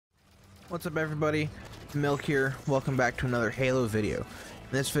What's up everybody, Milk here, welcome back to another Halo video.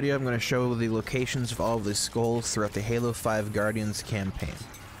 In this video I'm going to show the locations of all of the skulls throughout the Halo 5 Guardians campaign.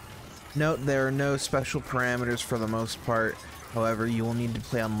 Note there are no special parameters for the most part, however you will need to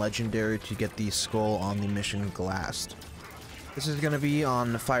play on Legendary to get the skull on the mission Glassed. This is going to be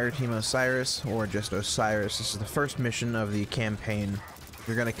on Fireteam Osiris, or just Osiris. This is the first mission of the campaign.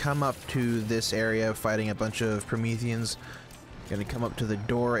 You're going to come up to this area fighting a bunch of Prometheans. Going to come up to the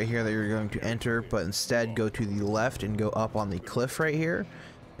door right here that you're going to enter, but instead go to the left and go up on the cliff right here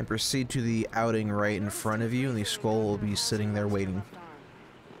and proceed to the outing right in front of you, and the skull will be sitting there waiting.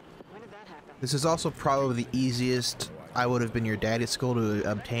 This is also probably the easiest I would have been your daddy's skull to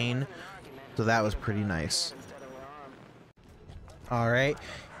obtain, so that was pretty nice. Alright,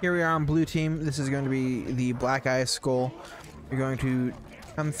 here we are on blue team. This is going to be the Black Eye skull. You're going to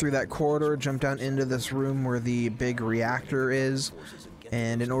come through that corridor, jump down into this room where the big reactor is,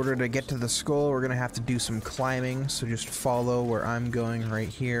 and in order to get to the skull we're gonna have to do some climbing, so just follow where I'm going right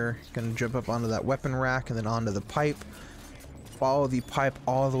here. Gonna jump up onto that weapon rack and then onto the pipe, follow the pipe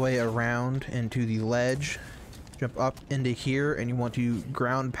all the way around into the ledge, jump up into here, and you want to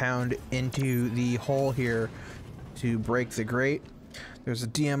ground pound into the hole here to break the grate. There's a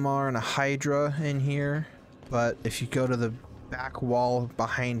DMR and a Hydra in here, but if you go to the back wall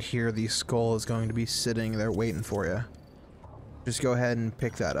behind here, the skull is going to be sitting there waiting for you. Just go ahead and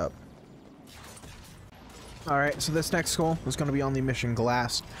pick that up. Alright, so this next skull is going to be on the mission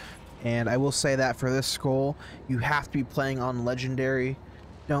Glassed, and I will say that for this skull you have to be playing on Legendary.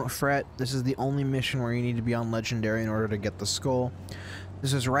 Don't fret, this is the only mission where you need to be on Legendary in order to get the skull.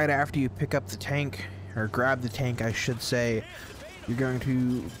 This is right after you pick up the tank, or grab the tank I should say. You're going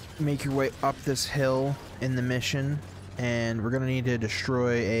to make your way up this hill in the mission, and we're going to need to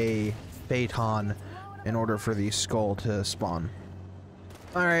destroy a Phaeton in order for the skull to spawn.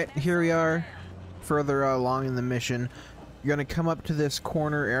 Alright, here we are, further along in the mission. You're going to come up to this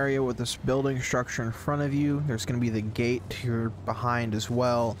corner area with this building structure in front of you. There's going to be the gate to your behind as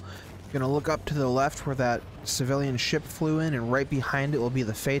well. You're going to look up to the left where that civilian ship flew in, and right behind it will be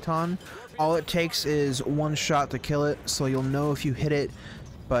the Phaeton. All it takes is one shot to kill it, so you'll know if you hit it,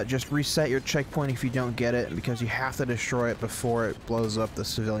 but just reset your checkpoint if you don't get it, because you have to destroy it before it blows up the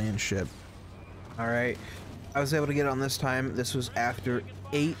civilian ship. Alright, I was able to get it on this time. This was after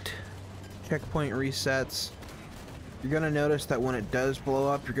 8 checkpoint resets. You're going to notice that when it does blow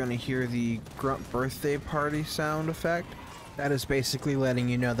up, you're going to hear the Grunt birthday party sound effect. That is basically letting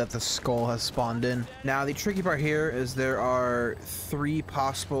you know that the skull has spawned in. Now the tricky part here is there are 3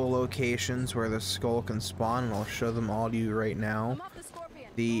 possible locations where the skull can spawn, and I'll show them all to you right now.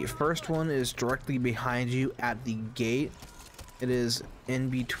 The first one is directly behind you at the gate. It is in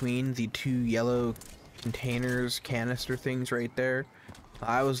between the 2 yellow containers, canister things right there.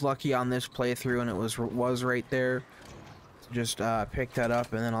 I was lucky on this playthrough and it was right there. So just pick that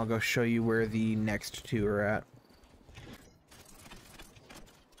up, and then I'll go show you where the next 2 are at.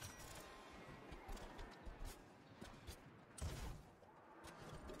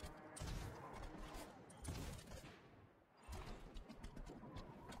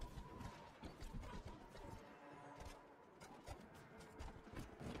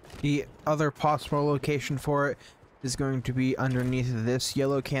 The other possible location for it is going to be underneath this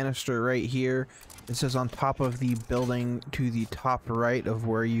yellow canister right here. This is on top of the building to the top right of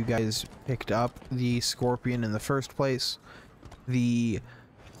where you guys picked up the Scorpion in the first place. The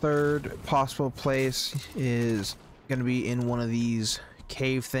third possible place is going to be in one of these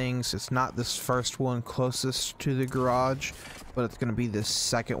cave things. It's not this first one closest to the garage, but it's going to be this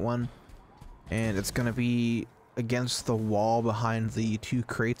second one, and it's going to be against the wall behind the 2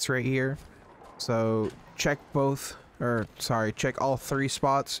 crates right here. So check check all 3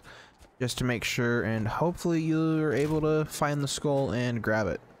 spots just to make sure, and hopefully you're able to find the skull and grab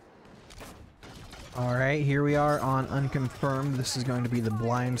it. Alright, here we are on Unconfirmed. This is going to be the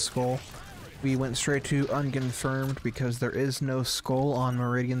blind skull. We went straight to Unconfirmed because there is no skull on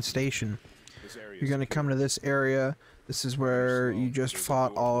Meridian Station. You're going to come to this area. This is where you just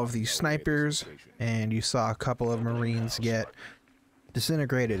fought all of these snipers, and you saw a couple of Marines get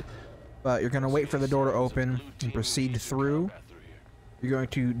disintegrated. But you're going to wait for the door to open and proceed through. You're going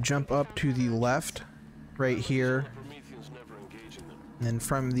to jump up to the left, right here. And then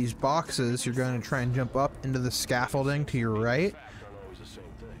from these boxes, you're going to try and jump up into the scaffolding to your right.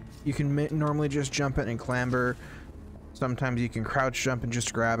 You can normally just jump it and clamber. Sometimes you can crouch jump and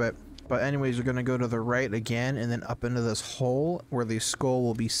just grab it. But anyways, you're going to go to the right again and then up into this hole where the skull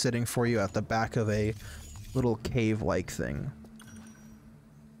will be sitting for you at the back of a little cave-like thing.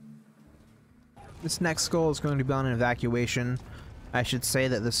 This next skull is going to be on an Evacuation. I should say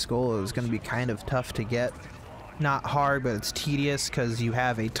that this skull is going to be kind of tough to get. Not hard, but it's tedious because you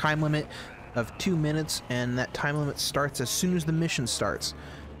have a time limit of 2 minutes, and that time limit starts as soon as the mission starts.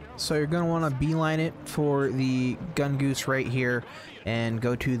 So you're going to want to beeline it for the gun goose right here and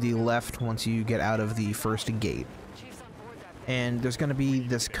go to the left once you get out of the first gate. And there's going to be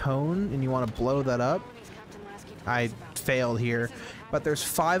this cone, and you want to blow that up. I failed here, but there's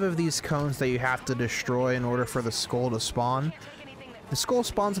 5 of these cones that you have to destroy in order for the skull to spawn. The skull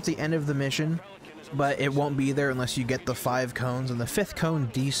spawns at the end of the mission, but it won't be there unless you get the 5 cones, and the 5th cone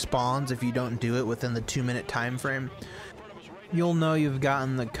despawns if you don't do it within the 2-minute time frame. You'll know you've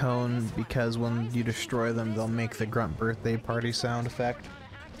gotten the cone because when you destroy them, they'll make the Grunt birthday party sound effect.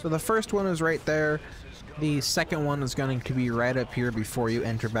 So the first one is right there. The second one is going to be right up here before you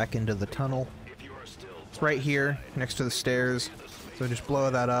enter back into the tunnel. It's right here next to the stairs, so just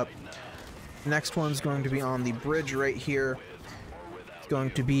blow that up. The next one's going to be on the bridge right here. It's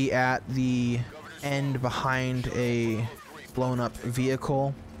going to be at the end behind a blown up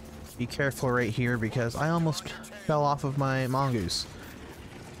vehicle. Be careful right here because I almost fell off of my mongoose.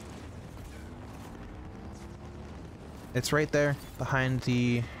 It's right there behind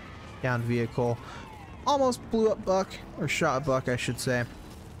the downed vehicle. Almost blew up Buck, or shot Buck I should say.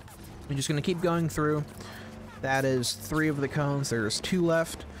 I'm just going to keep going through. That is 3 of the cones. There's 2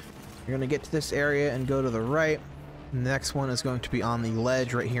 left. You're going to get to this area and go to the right. The next one is going to be on the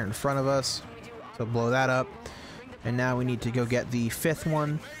ledge right here in front of us. So blow that up. And now we need to go get the 5th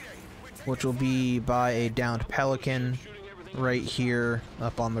one, which will be by a downed pelican right here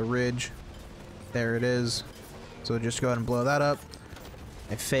up on the ridge. There it is. So just go ahead and blow that up.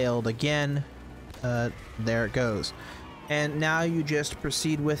 I failed again. There it goes. And now you just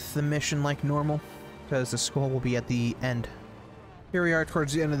proceed with the mission like normal, because the skull will be at the end. Here we are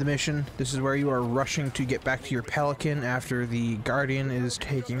towards the end of the mission. This is where you are rushing to get back to your pelican after the guardian is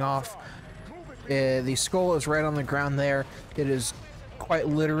taking off. The skull is right on the ground there. It is quite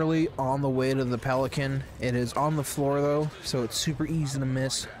literally on the way to the pelican. It is on the floor though, so it's super easy to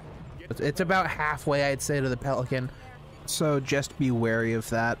miss. It's about halfway, I'd say, to the pelican, so just be wary of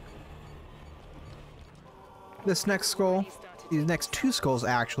that. This next skull, these next 2 skulls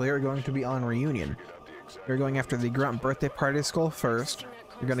actually, are going to be on reunion. You're going after the Grunt birthday party skull first.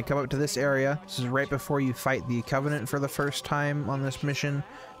 You're going to come up to this area. This is right before you fight the Covenant for the first time on this mission.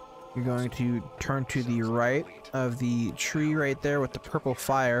 You're going to turn to the right of the tree right there with the purple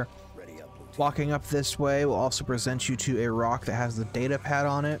fire. Walking up this way will also present you to a rock that has the data pad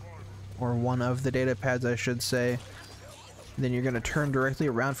on it, or one of the data pads I should say. Then you're going to turn directly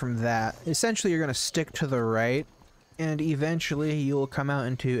around from that. Essentially you're going to stick to the right, and eventually you'll come out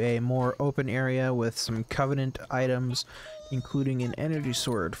into a more open area with some Covenant items, including an energy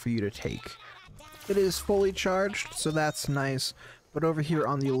sword for you to take. It is fully charged, so that's nice. But over here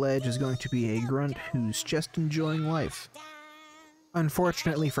on the ledge is going to be a Grunt who's just enjoying life.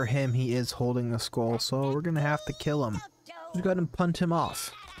 Unfortunately for him, he is holding the skull, so we're going to have to kill him. Just go ahead and punt him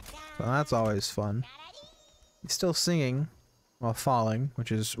off. So that's always fun. He's still singing while falling,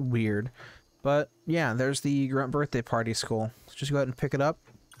 which is weird. But yeah, there's the Grunt birthday party skull. Let's just go ahead and pick it up,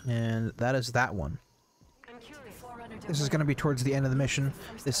 and that is that one. This is going to be towards the end of the mission.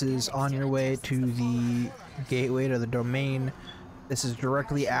 This is on your way to the gateway to the domain. This is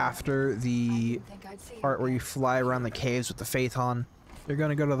directly after the part where you fly around the caves with the Phaethon. You're going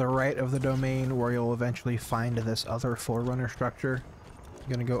to go to the right of the domain where you'll eventually find this other Forerunner structure.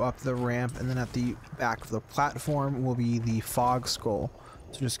 You're going to go up the ramp, and then at the back of the platform will be the Fog Skull.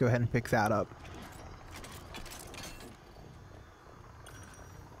 So just go ahead and pick that up.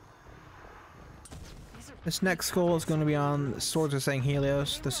 This next skull is going to be on Swords of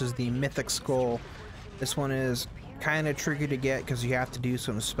Sanghelios. This is the Mythic skull. This one is kind of tricky to get because you have to do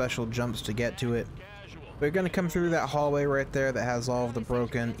some special jumps to get to it. But you're going to come through that hallway right there that has all of the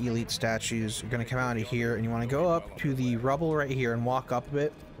broken elite statues. You're going to come out of here and you want to go up to the rubble right here and walk up a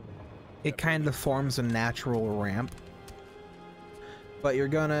bit. It kind of forms a natural ramp. But you're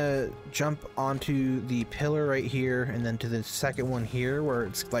going to jump onto the pillar right here and then to the second one here where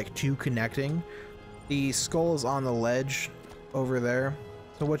it's like 2 connecting. The skull is on the ledge over there.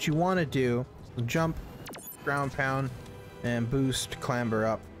 So what you want to do is jump, ground pound, and boost, clamber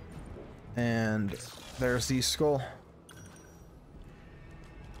up. And there's the skull.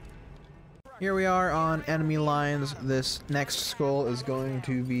 Here we are on enemy lines. This next skull is going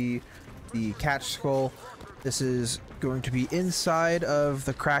to be the catch skull. This is going to be inside of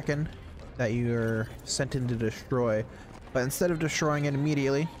the Kraken that you're sent in to destroy. But instead of destroying it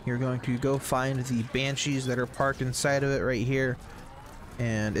immediately, you're going to go find the banshees that are parked inside of it right here.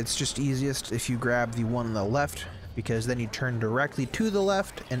 And it's just easiest if you grab the one on the left because then you turn directly to the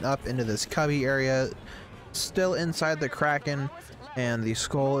left and up into this cubby area, still inside the Kraken, and the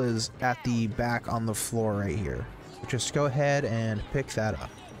skull is at the back on the floor right here. So just go ahead and pick that up.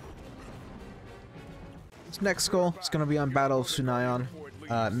 This next skull is going to be on Battle of Sunaion,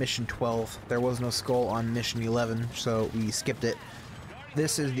 Mission 12. There was no skull on Mission 11, so we skipped it.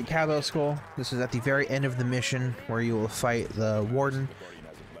 This is the Cowbell skull. This is at the very end of the mission where you will fight the Warden.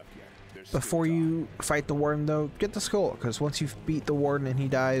 Before you fight the Warden though, get the skull, because once you've beat the Warden and he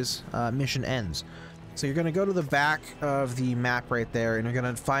dies, mission ends. So you're going to go to the back of the map right there, and you're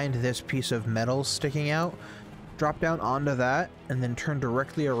going to find this piece of metal sticking out. Drop down onto that, and then turn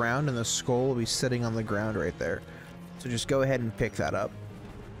directly around, and the skull will be sitting on the ground right there. So just go ahead and pick that up.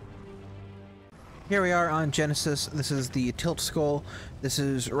 Here we are on Genesis. This is the Tilt Skull. This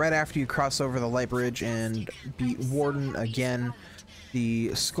is right after you cross over the light bridge and beat Warden again.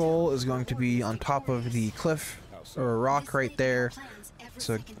 The skull is going to be on top of the cliff or rock right there.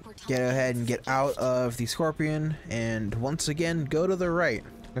 So get ahead and get out of the Scorpion, and once again go to the right.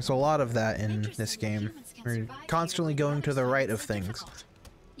 There's a lot of that in this game. You're constantly going to the right of things.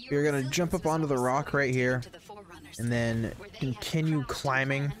 You're gonna jump up onto the rock right here and then continue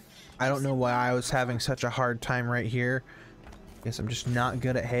climbing. I don't know why I was having such a hard time right here. Guess I'm just not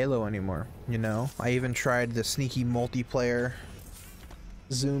good at Halo anymore, you know? I even tried the sneaky multiplayer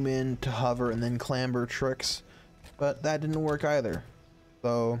zoom in to hover and then clamber tricks, but that didn't work either.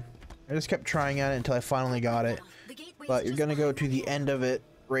 So I just kept trying at it until I finally got it. But you're gonna go to the end of it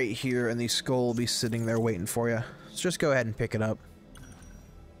right here, and the skull will be sitting there waiting for you. So just go ahead and pick it up.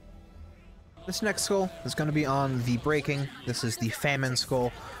 This next skull is going to be on the breaking. This is the Famine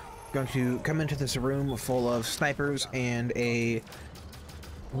skull. You're going to come into this room full of snipers and a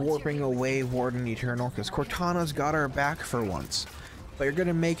warping away Warden Eternal, because Cortana's got our back for once. But you're going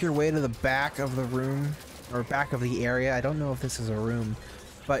to make your way to the back of the room, or back of the area. I don't know if this is a room,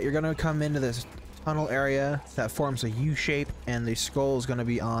 but you're going to come into this tunnel area that forms a U shape, and the skull is going to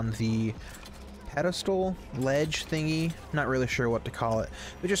be on the pedestal ledge thingy. Not really sure what to call it,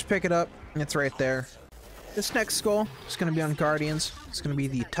 but just pick it up. It's right there. This next skull is going to be on Guardians. It's going to be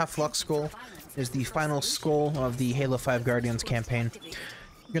the Tough Luck skull. It is the final skull of the Halo 5 Guardians campaign.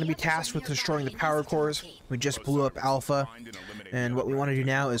 You're going to be tasked with destroying the power cores. We just blew up Alpha, and what we want to do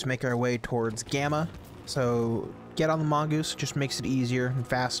now is make our way towards Gamma. So get on the Mongoose, just makes it easier and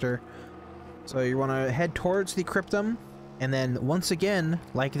faster. So you want to head towards the Cryptum, and then once again,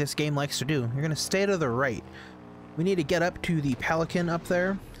 like this game likes to do, you're going to stay to the right. We need to get up to the Pelican up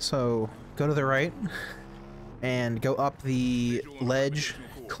there, so go to the right and go up the ledge,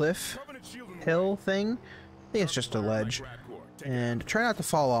 cliff, hill thing. I think it's just a ledge. And try not to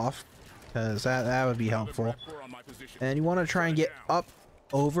fall off, because that would be helpful. And you want to try and get up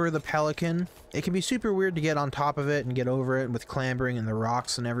over the Pelican. It can be super weird to get on top of it and get over it with clambering and the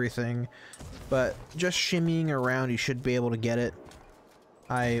rocks and everything, but just shimmying around you should be able to get it.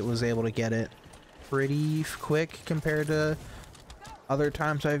 I was able to get it pretty quick compared to other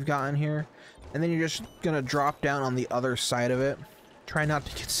times I've gotten here. And then you're just gonna drop down on the other side of it. Try not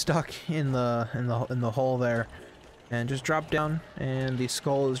to get stuck in the hole there, and just drop down, and the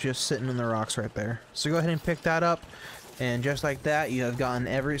skull is just sitting in the rocks right there. So go ahead and pick that up. And just like that, you have gotten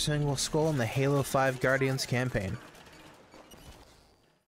every single skull in the Halo 5 Guardians campaign.